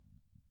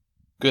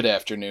Good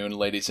afternoon,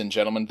 ladies and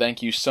gentlemen.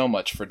 Thank you so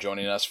much for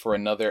joining us for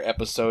another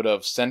episode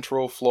of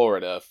Central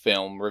Florida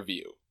Film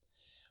Review.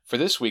 For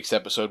this week's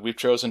episode, we've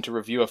chosen to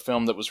review a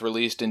film that was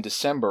released in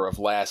December of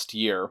last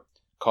year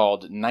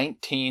called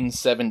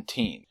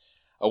 1917,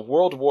 a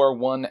World War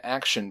I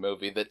action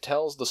movie that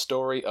tells the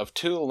story of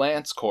two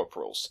lance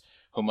corporals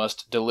who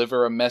must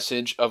deliver a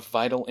message of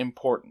vital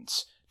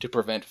importance to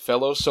prevent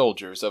fellow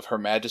soldiers of Her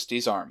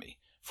Majesty's Army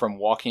from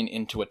walking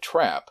into a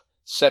trap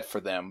set for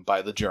them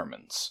by the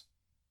Germans.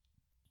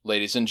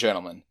 Ladies and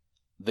gentlemen,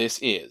 this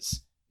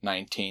is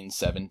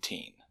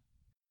 1917.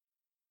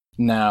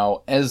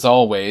 Now, as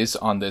always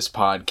on this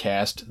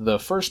podcast, the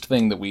first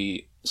thing that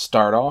we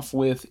start off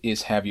with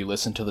is have you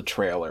listen to the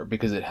trailer,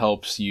 because it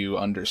helps you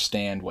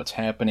understand what's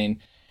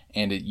happening,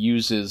 and it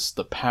uses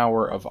the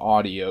power of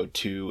audio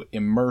to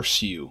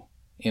immerse you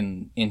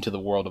into the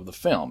world of the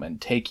film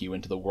and take you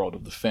into the world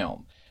of the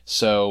film.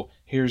 So,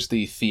 here's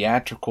the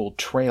theatrical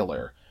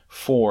trailer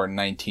for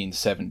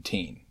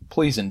 1917.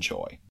 Please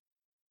enjoy.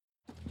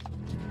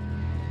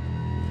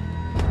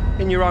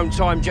 In your own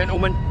time,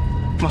 gentlemen.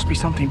 Must be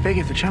something big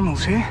if the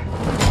General's here.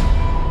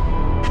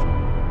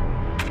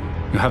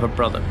 You have a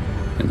brother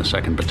in the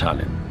 2nd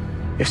Battalion.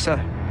 Yes, sir.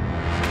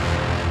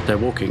 They're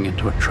walking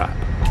into a trap.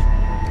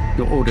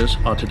 Your orders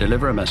are to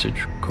deliver a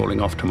message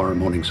calling off tomorrow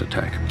morning's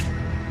attack.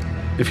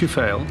 If you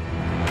fail,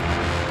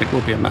 it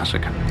will be a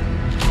massacre.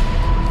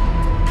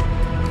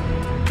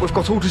 We've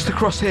got orders to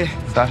cross here.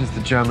 That is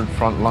the German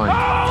front line.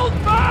 Hold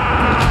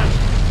fast!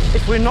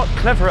 If we're not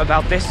clever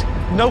about this,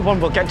 no one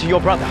will get to your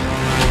brother.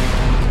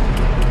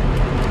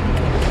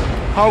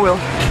 I will.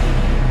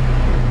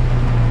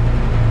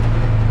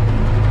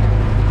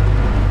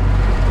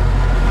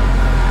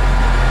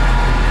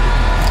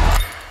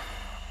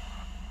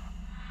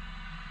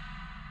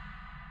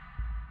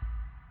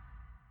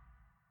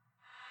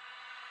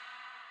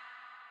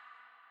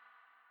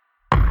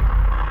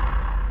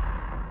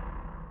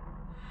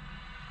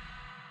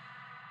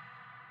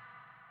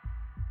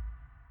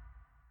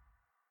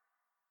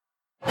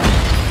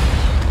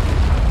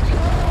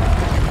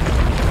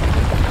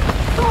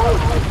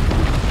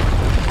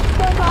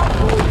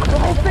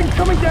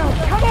 Coming down!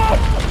 Come on!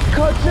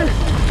 Can't see!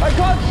 I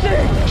can't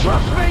see!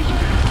 Trust me!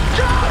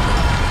 Jump!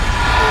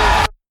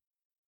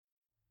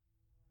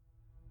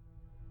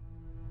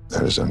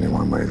 There is only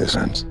one way this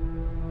ends.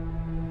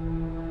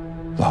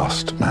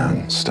 Last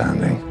man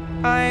standing.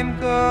 I'm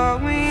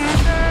going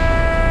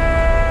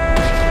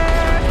back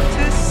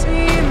to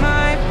see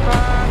my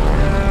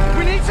father.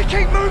 We need to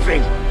keep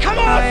moving! Come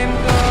on! I'm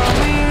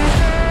going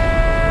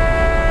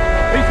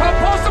back. You can't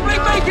possibly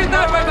make it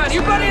that way, man!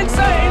 You bloody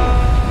insane!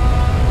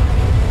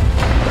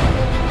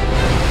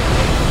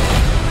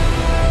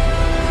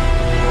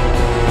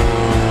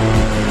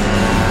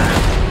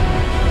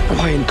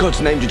 Why in God's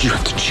name did you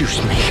have to choose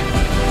me?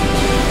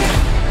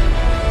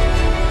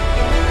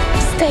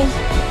 Stay,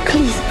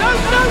 please.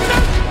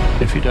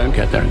 No! If you don't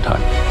get there in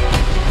time,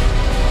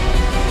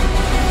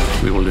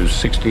 we will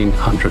lose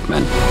 1,600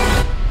 men.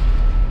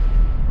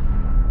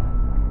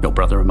 Your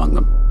brother among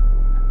them.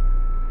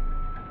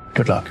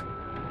 Good luck.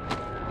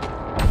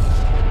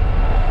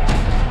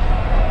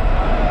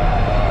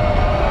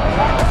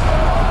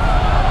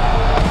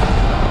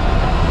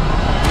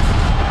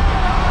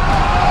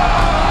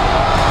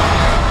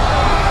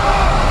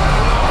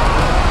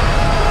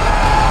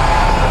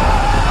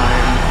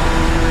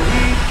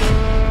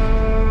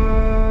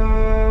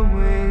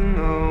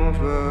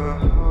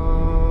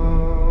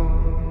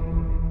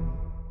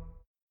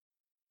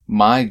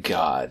 My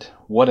God,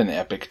 what an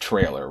epic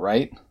trailer,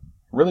 right?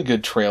 Really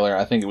good trailer.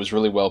 I think it was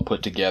really well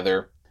put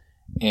together,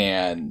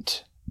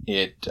 and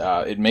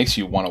it makes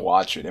you want to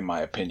watch it, in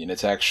my opinion.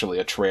 It's actually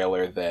a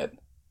trailer that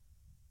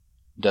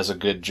does a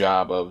good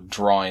job of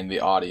drawing the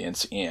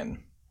audience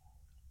in.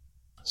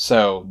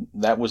 So,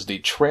 that was the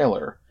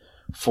trailer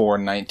for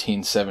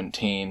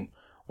 1917,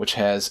 which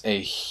has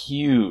a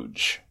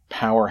huge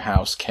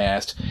powerhouse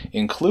cast,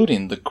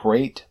 including the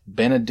great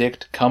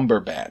Benedict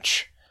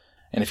Cumberbatch.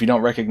 And if you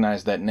don't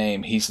recognize that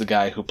name, he's the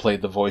guy who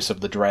played the voice of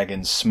the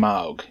dragon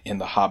Smaug in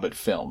the Hobbit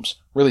films.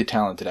 Really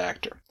talented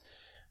actor.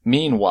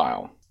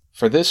 Meanwhile,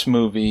 for this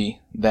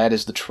movie, that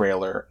is the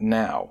trailer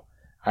now.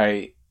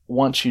 I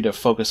want you to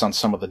focus on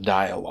some of the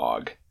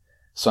dialogue.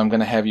 So I'm going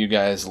to have you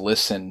guys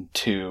listen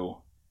to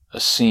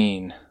a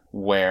scene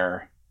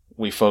where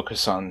we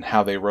focus on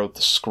how they wrote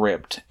the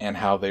script and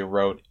how they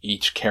wrote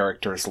each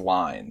character's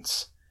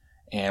lines.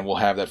 And we'll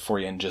have that for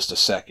you in just a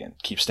second.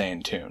 Keep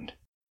staying tuned.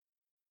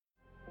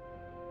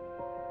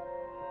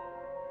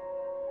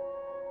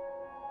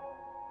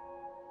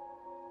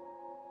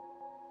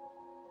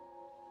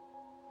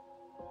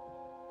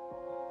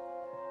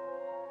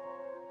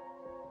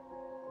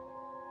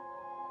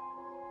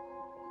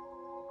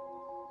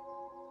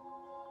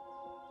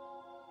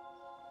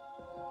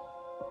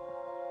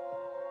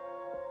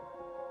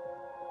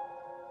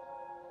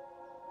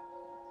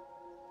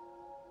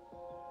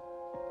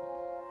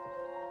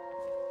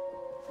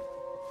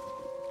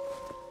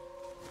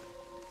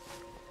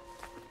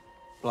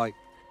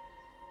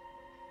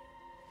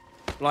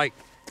 Blake.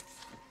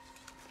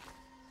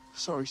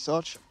 Sorry,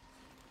 Sarge.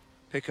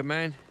 Pick a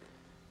man.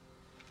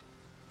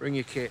 Bring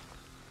your kit.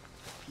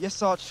 Yes,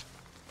 Sarge.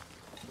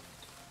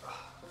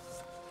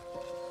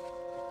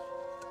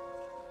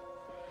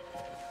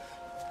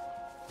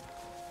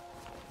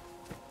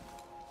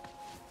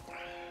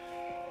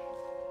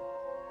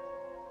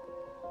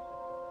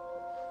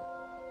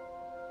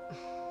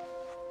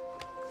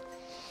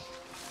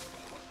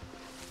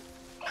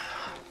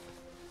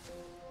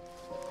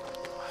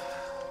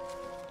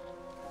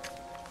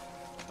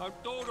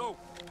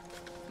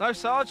 No,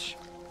 Sarge.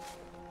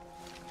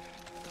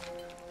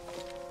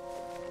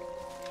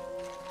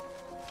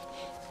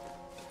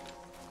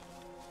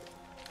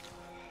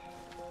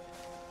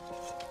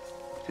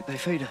 Did they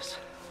feed us?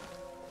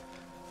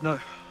 No,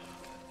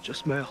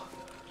 just mail.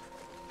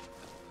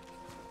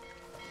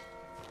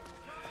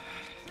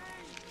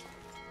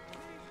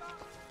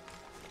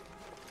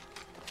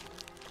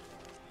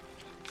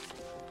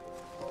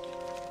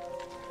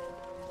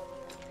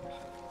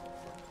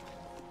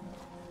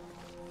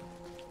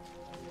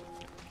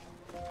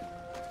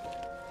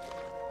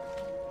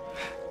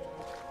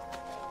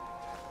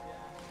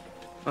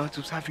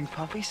 Myrtle's having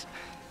puppies.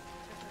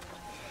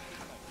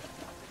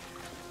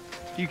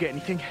 You get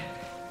anything?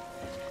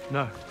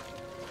 No.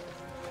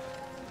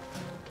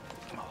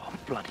 Oh, I'm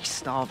bloody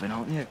starving,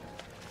 aren't you?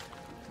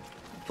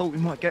 Thought we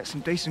might get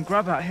some decent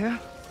grub out here.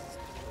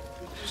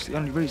 It's the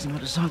only reason I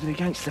decided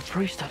against the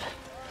priesthood.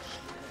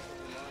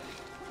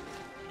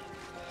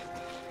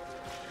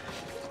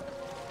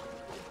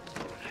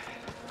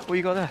 What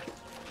you got there?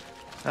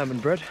 Ham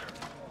and bread.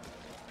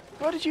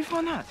 Where did you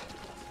find that?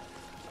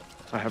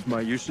 I have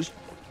my uses.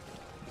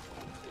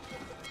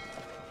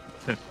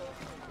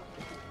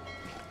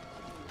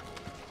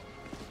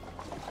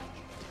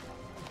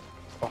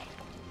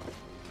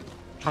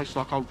 Tastes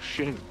like old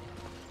shit.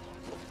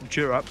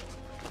 Cheer up.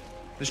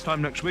 This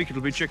time next week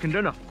it'll be chicken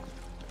dinner.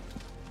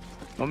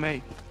 Not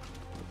me.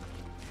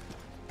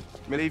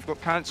 My leave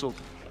got cancelled.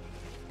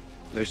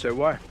 They say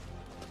why?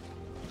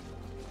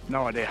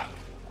 No idea.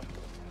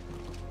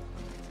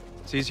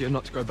 It's easier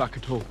not to go back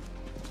at all.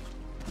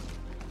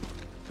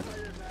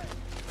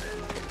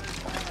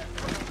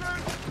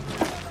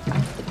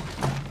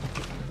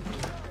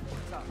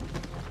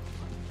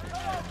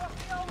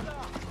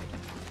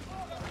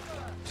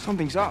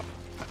 Something's up.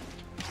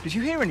 Did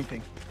you hear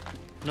anything?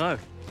 No.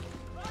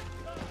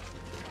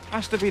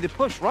 Has to be the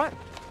push, right?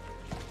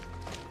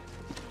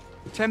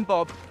 10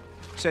 Bob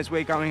says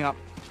we're going up.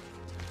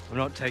 I'm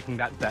not taking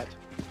that bet.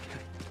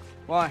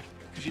 Why?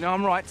 Because you know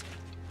I'm right.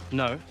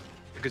 No,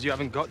 because you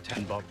haven't got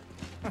 10 bob.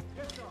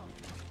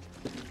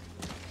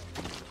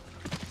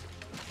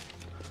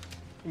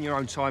 In your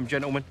own time,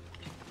 gentlemen.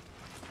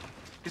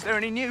 Is there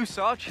any news,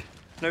 Sarge?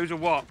 News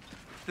of what?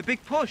 The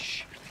big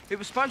push. It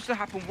was supposed to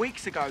happen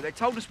weeks ago. They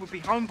told us we'd be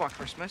home by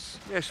Christmas.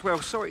 Yes,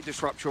 well, sorry to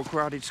disrupt your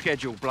crowded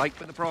schedule, Blake,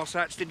 but the brass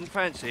hats didn't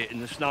fancy it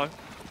in the snow.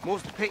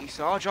 More's the pity,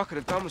 Sarge. I could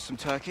have done with some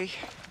turkey.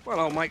 Well,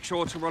 I'll make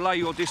sure to relay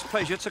your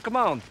displeasure to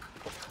command.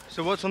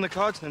 So what's on the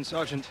cards then,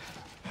 Sergeant?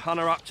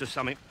 Hunter up to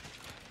something.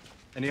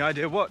 Any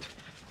idea what?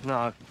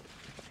 No,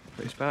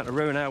 but it's bound to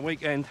ruin our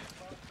weekend.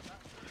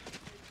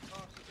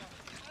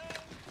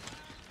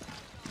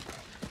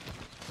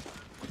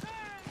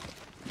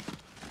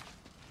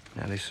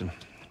 Now listen,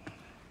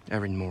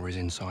 Erin Moore is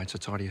inside, so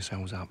tidy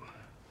yourselves up.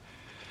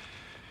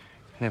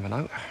 Never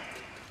know.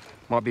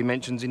 Might be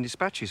mentions in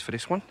dispatches for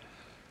this one.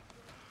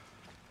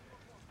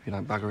 If you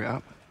don't bugger it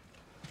up.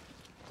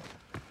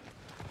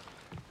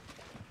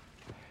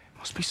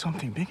 Must be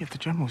something big if the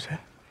General's here.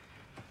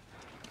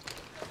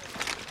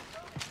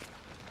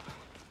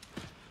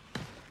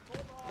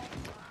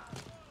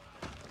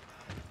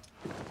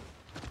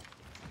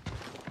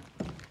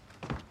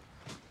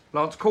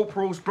 Lance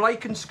Corporals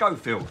Blake and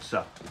Schofield,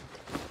 sir.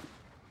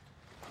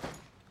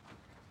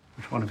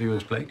 Which one of you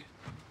is Blake?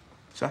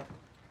 Sir?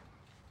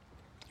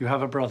 You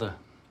have a brother,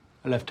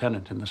 a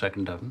lieutenant in the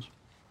 2nd Devons.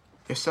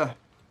 Yes, sir.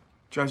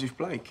 Joseph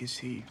Blake, is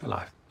he?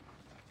 Alive,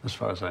 as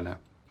far as I know.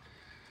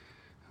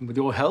 And with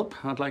your help,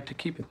 I'd like to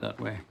keep it that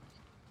way.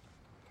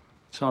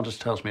 Sanders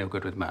tells me you're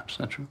good with maps, is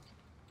that true?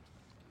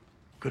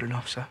 Good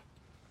enough, sir.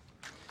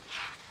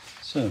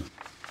 So,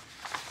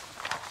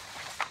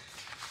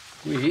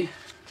 we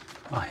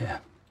are here.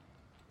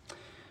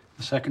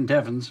 The 2nd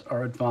Devons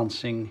are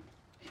advancing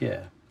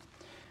here.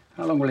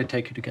 How long will it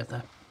take you to get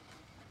there?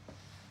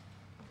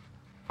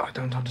 I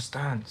don't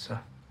understand, sir.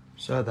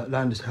 Sir, that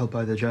land is held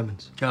by the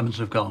Germans. Germans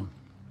have gone.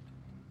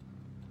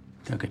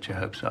 Don't get your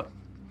hopes up.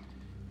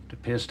 It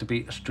appears to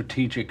be a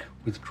strategic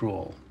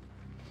withdrawal.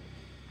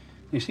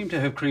 They seem to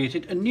have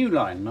created a new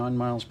line 9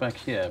 miles back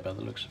here, by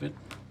the looks of it.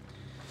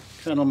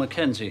 Colonel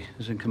Mackenzie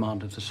is in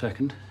command of the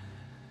 2nd.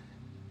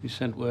 He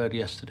sent word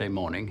yesterday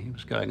morning he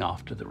was going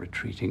after the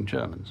retreating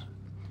Germans.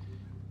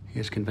 He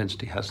is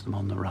convinced he has them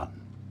on the run.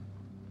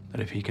 That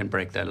if he can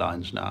break their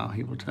lines now,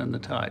 he will turn the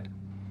tide.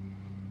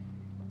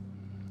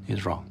 He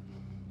is wrong.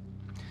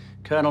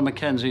 Colonel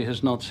Mackenzie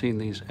has not seen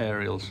these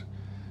aerials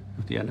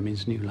of the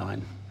enemy's new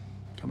line.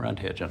 Come around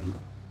here, gentlemen.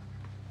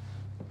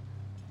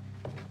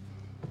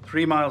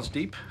 3 miles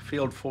deep,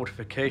 field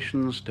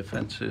fortifications,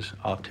 defenses,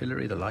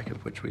 artillery, the like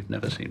of which we've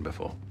never seen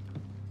before.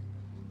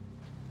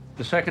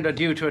 The 2nd are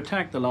due to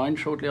attack the line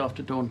shortly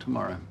after dawn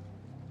tomorrow.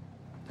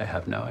 They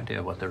have no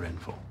idea what they're in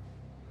for.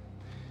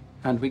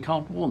 And we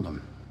can't warn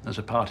them. As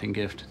a parting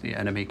gift, the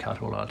enemy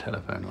cut all our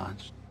telephone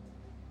lines.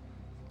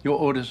 Your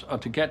orders are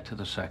to get to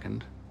the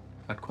 2nd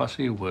at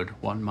Kwasiu Wood,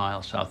 1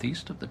 mile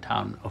southeast of the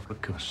town of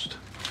Lacoste.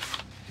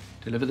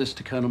 Deliver this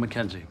to Colonel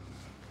Mackenzie.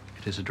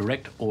 It is a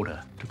direct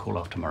order to call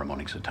off tomorrow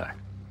morning's attack.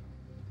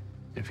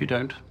 If you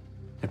don't,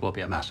 it will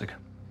be a massacre.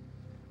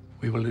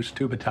 We will lose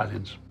 2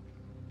 battalions,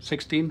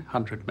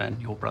 1,600 men,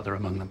 your brother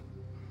among them.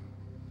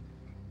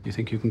 You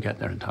think you can get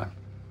there in time?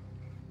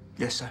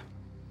 Yes, sir.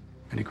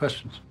 Any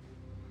questions?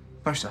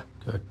 No, sir.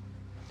 Good.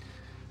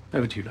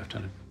 Over to you,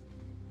 Lieutenant.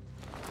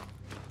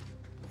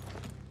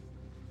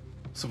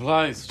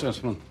 Supplies,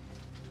 gentlemen.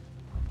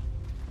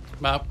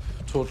 Map,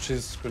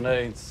 torches,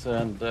 grenades,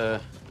 and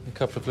a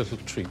couple of little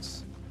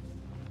treats.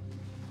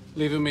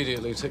 Leave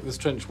immediately. Take this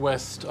trench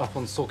west, up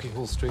on Sorky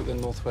Hall Street,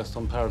 then northwest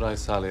on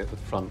Paradise Alley at the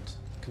front.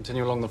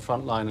 Continue along the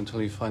front line until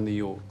you find the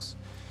Yorks.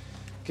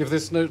 Give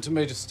this note to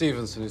Major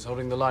Stevenson, who's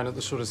holding the line at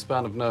the shortest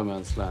span of no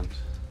man's land.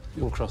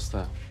 You'll cross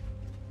there.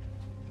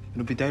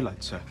 It'll be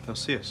daylight, sir. They'll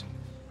see us.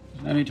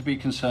 No need to be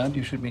concerned.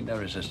 You should meet no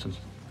resistance.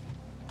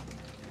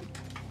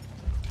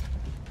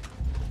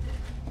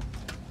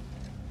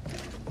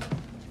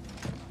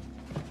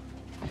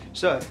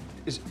 Sir,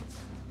 is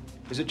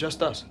it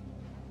just us?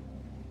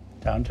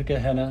 Down to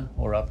Gehenna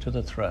or up to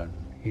the throne.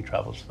 He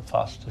travels the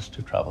fastest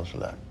who travels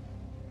alone.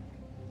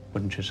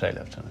 Wouldn't you say,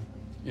 Lieutenant?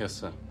 Yes,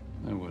 sir.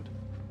 I would.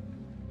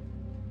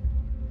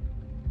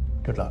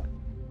 Good luck.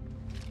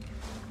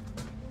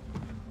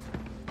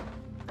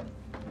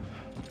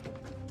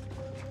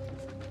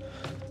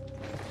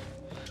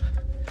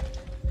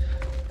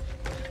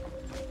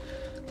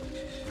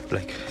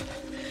 Blake,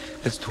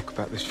 let's talk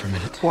about this for a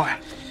minute. Why?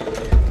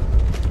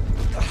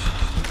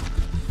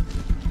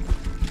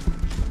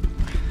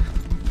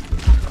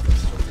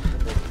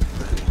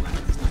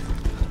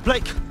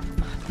 Blake!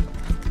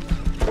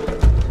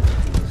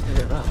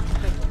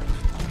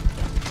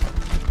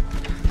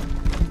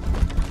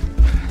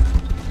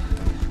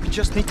 We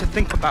just need to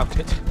think about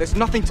it. There's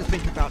nothing to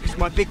think about. It's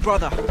my big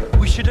brother.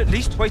 We should at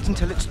least wait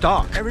until it's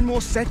dark. Erin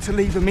Moore said to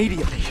leave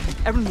immediately.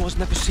 Erin Moore's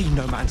never seen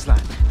no man's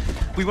land.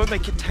 We won't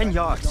make it 10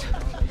 yards.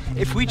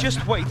 If we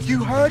just wait...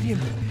 You heard him.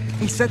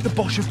 He said the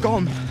Boche have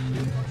gone.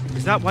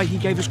 Is that why he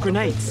gave us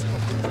grenades?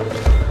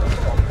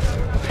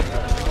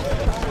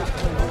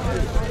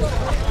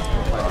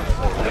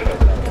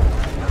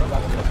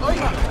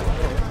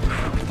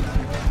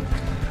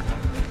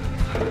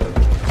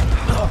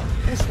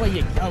 This way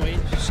you're going.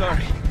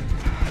 Sorry.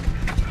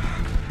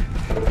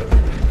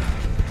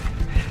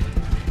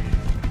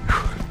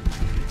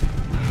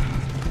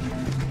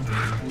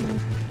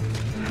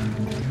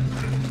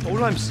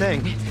 All I'm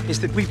saying is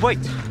that we wait.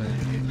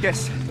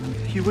 Yes,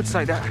 you would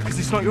say that, because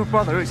it's not your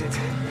brother, is it?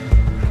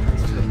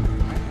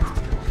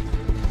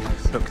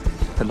 Look,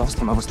 the last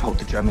time I was told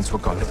the Germans were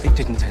gone, it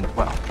didn't end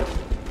well.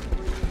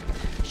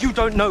 You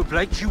don't know,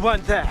 Blake. You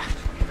weren't there.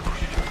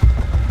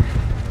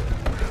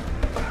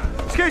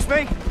 Excuse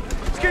me.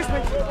 Excuse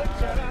me.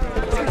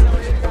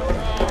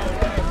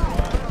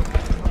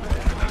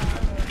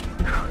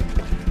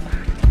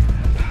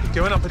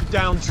 Going up and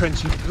down,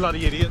 Trench, you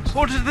bloody idiot.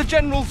 Orders of the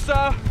General,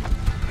 sir.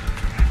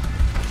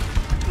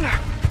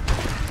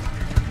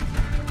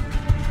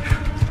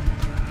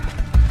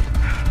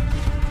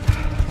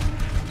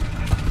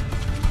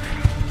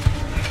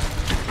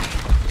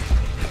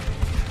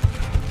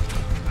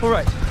 All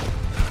right.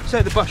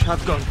 Say the Boche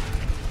have gone.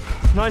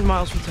 9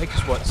 miles will take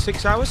us, what,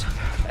 6 hours?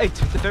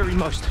 8 at the very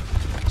most.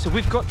 So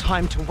we've got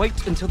time to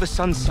wait until the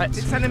sun sets.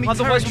 It's enemy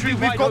territory.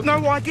 We've got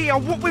no idea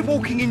what we're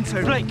walking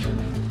into. Blake,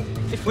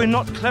 if we're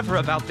not clever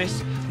about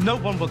this, no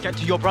one will get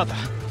to your brother.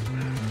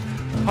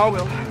 I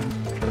will.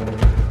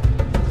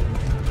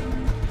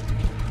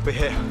 We're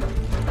here.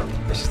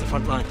 This is the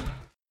front line.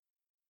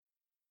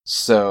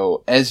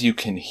 So, as you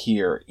can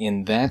hear,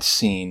 in that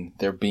scene,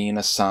 they're being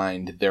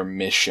assigned their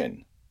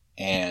mission.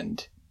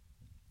 And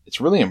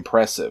it's really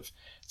impressive.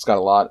 It's got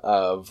a lot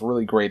of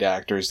really great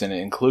actors in it,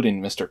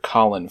 including Mr.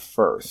 Colin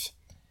Firth.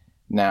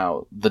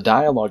 Now, the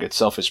dialogue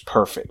itself is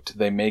perfect.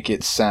 They make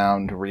it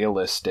sound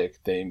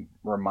realistic. They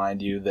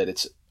remind you that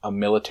it's a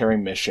military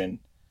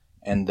mission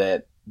and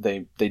that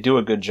they do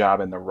a good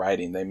job in the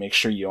writing. They make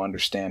sure you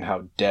understand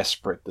how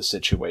desperate the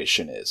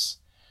situation is.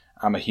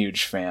 I'm a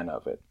huge fan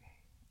of it.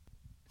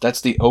 That's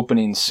the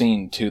opening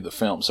scene to the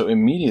film. So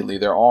immediately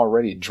they're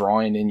already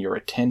drawing in your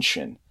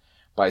attention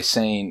by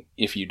saying,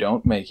 if you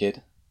don't make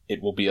it,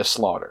 it will be a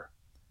slaughter.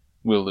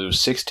 We'll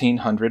lose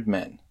 1,600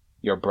 men,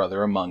 your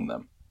brother among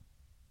them.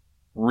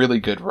 Really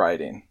good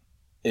writing.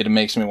 It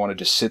makes me want to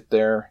just sit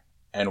there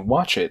and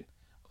watch it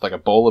with like a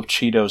bowl of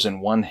Cheetos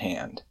in one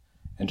hand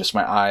and just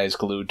my eyes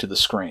glued to the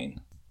screen.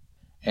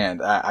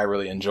 And I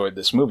really enjoyed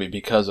this movie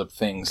because of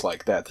things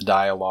like that. The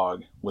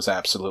dialogue was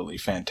absolutely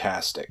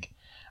fantastic.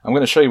 I'm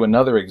going to show you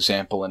another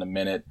example in a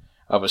minute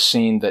of a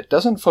scene that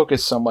doesn't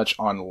focus so much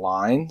on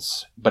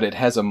lines, but it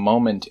has a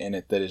moment in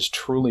it that is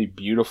truly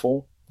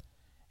beautiful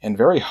and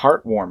very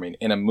heartwarming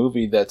in a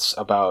movie that's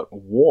about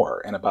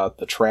war and about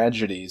the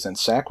tragedies and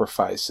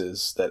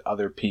sacrifices that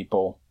other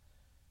people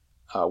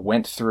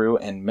went through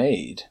and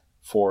made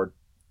for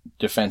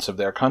defense of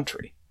their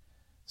country.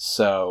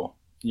 So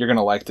you're going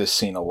to like this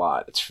scene a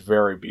lot. It's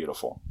very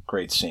beautiful.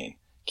 Great scene.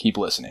 Keep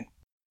listening.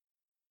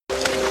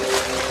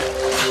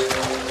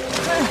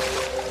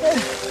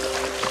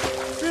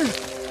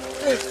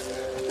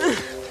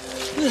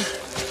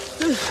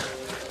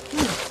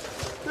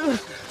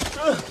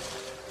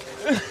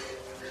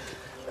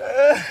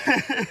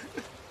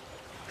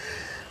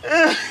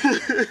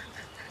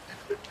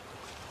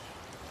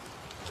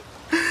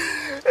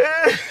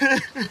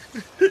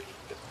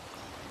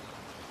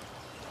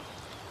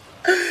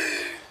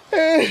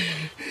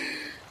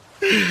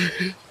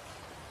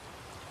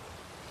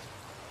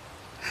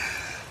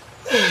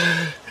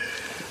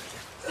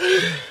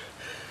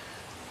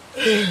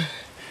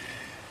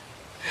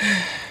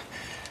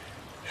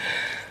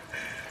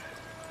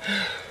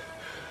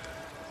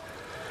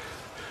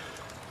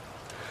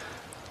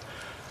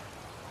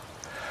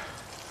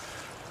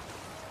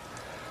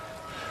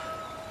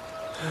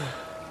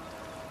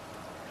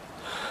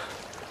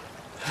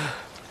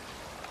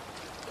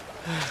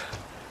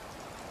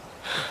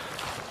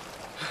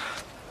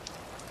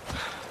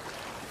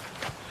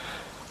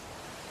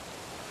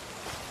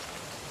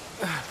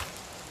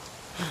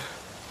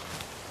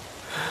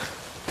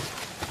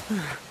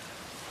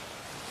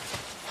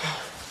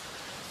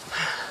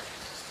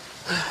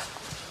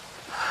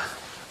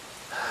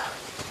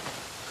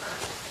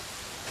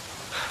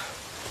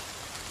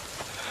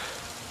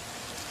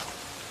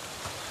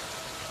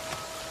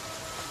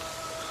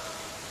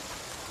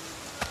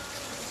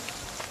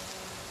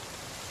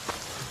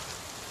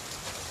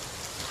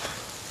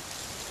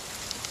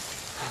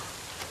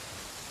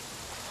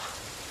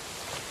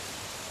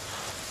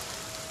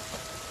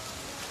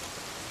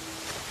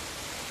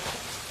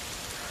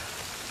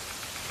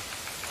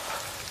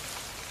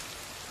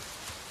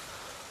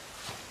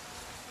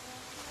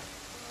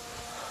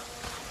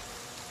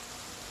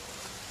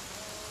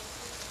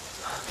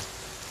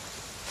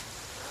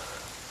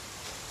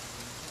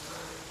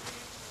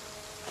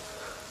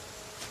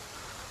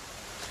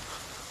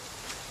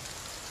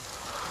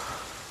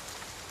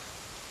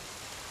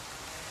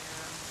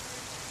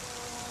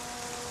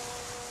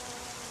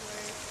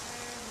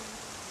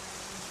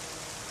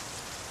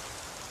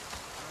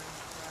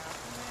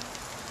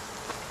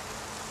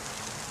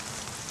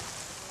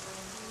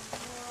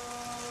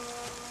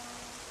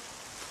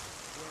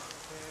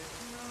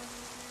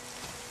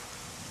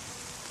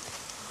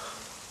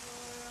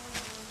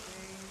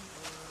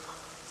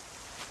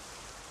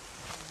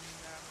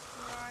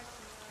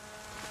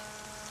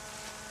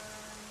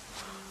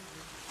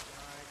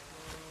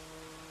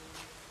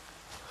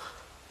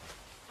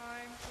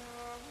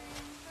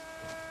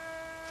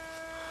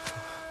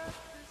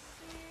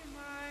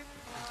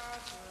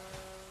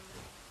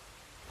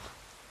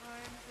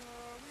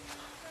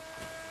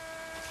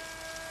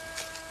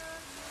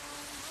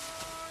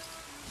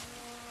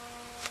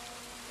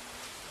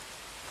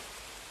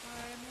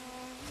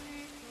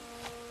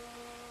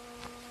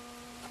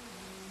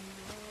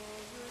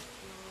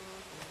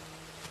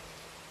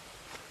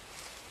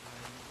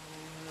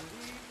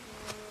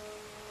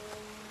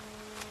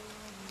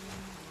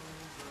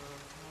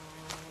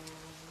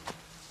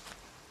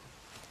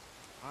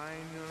 I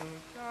know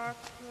dark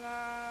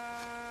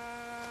clouds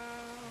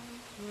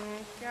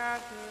will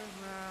gather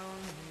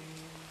round me.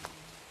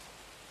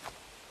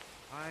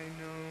 I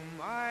know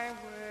my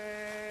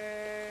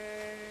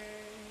way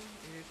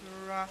is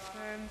rough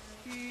and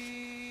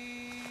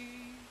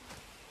steep,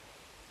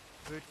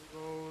 but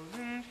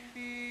golden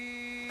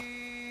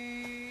fields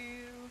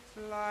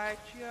lie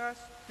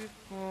just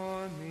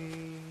before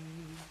me,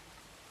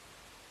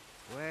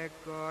 where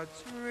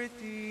God's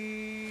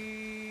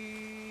redeemed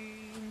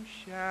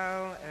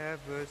shall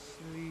ever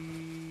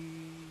sleep.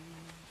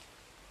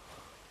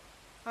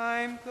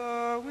 I'm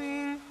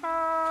going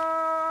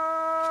home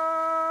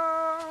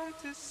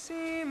to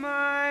see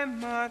my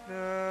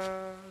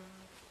mother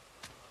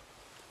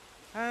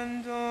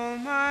and all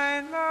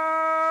my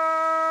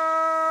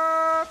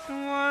loved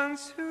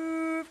ones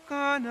who've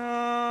gone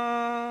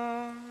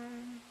on.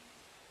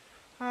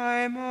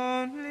 I'm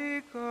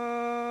only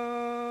going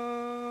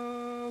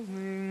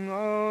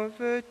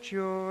over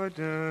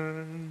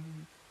Jordan.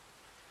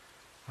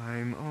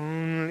 I'm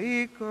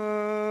only going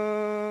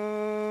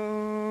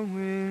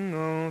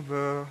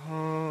over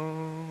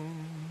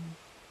home.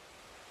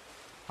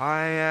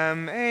 I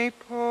am a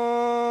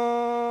poor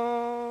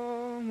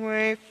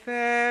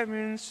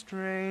wayfaring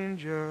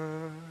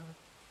stranger.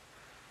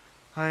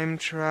 I'm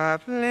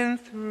traveling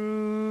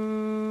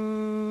through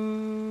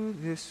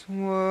this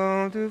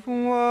world of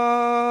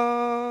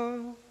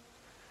woe.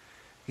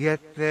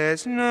 Yet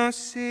there's no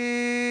sickness,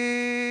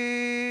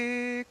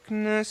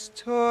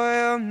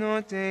 toil,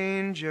 nor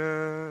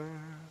danger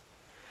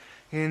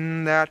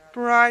in that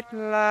bright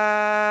land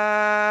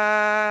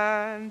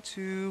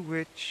to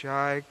which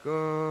I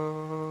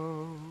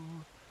go.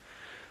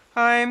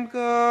 I'm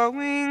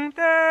going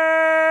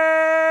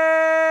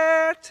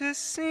there to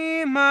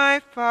see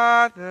my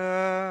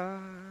father.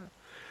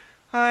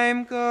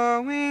 I'm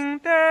going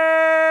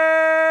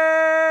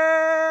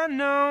there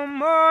no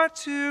more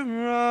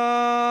to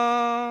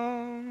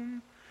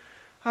roam.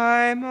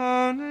 I'm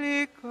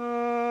only going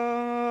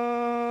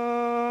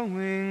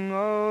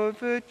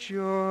over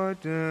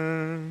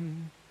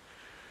Jordan.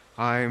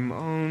 I'm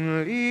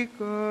only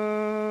going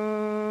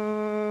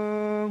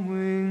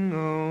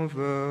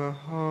over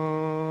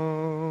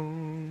home.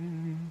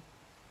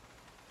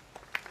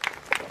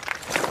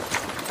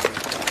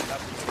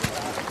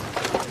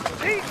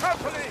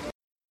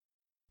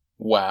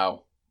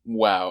 Wow.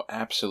 Wow.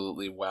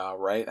 Absolutely wow,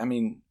 right? I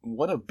mean,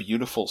 what a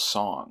beautiful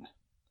song.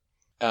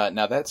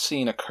 Now, that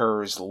scene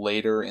occurs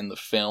later in the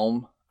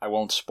film. I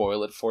won't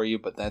spoil it for you,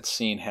 but that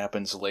scene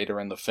happens later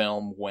in the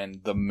film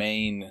when the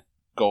main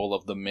goal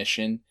of the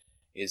mission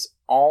is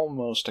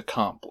almost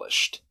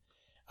accomplished.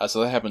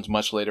 So that happens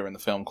much later in the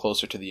film,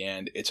 closer to the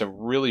end. It's a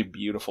really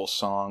beautiful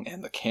song,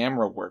 and the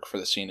camera work for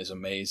the scene is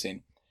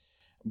amazing.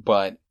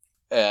 But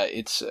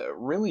it's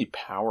really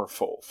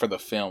powerful for the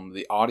film,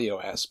 the audio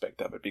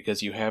aspect of it,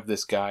 because you have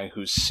this guy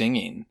who's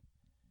singing,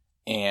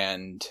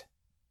 and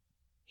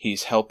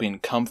he's helping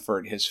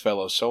comfort his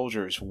fellow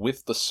soldiers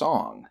with the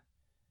song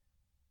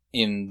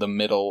in the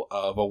middle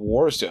of a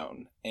war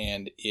zone.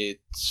 And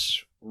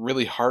it's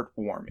really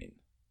heartwarming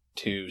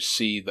to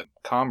see the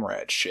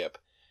comradeship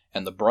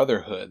and the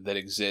brotherhood that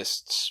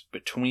exists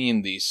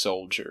between these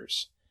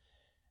soldiers,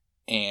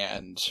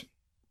 and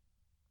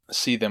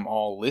see them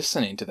all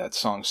listening to that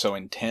song so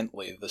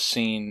intently. The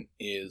scene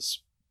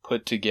is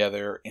put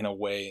together in a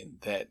way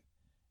that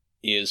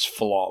is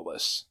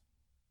flawless.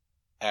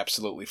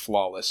 Absolutely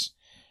flawless.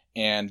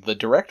 And the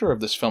director of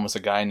this film is a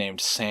guy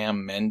named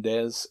Sam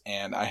Mendes,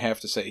 and I have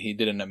to say he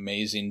did an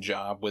amazing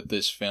job with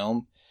this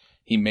film.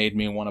 He made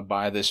me want to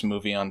buy this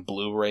movie on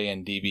Blu-ray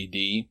and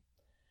DVD,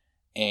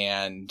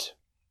 and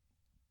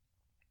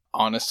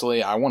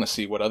honestly, I want to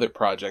see what other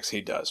projects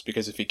he does,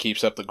 because if he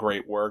keeps up the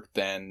great work,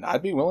 then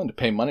I'd be willing to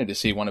pay money to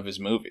see one of his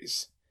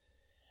movies.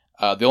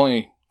 The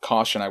only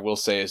caution I will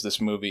say is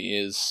this movie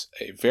is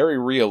a very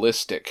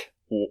realistic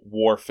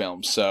war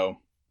film, so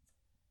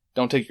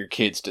don't take your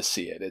kids to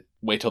see it.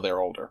 Wait till they're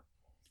older.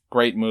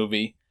 Great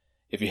movie.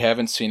 If you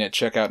haven't seen it,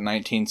 check out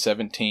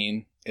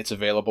 1917. It's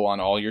available on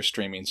all your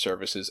streaming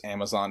services,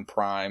 Amazon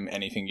Prime,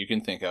 anything you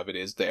can think of, it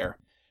is there.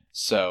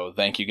 So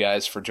thank you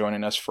guys for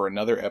joining us for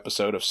another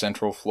episode of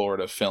Central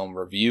Florida Film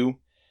Review.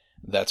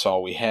 That's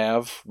all we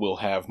have. We'll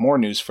have more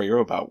news for you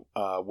about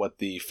what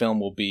the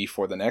film will be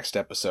for the next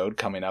episode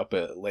coming up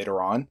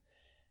later on.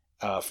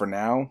 For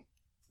now,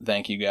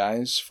 thank you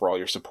guys for all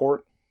your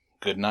support.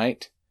 Good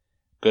night,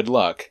 good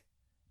luck,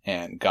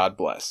 and God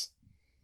bless.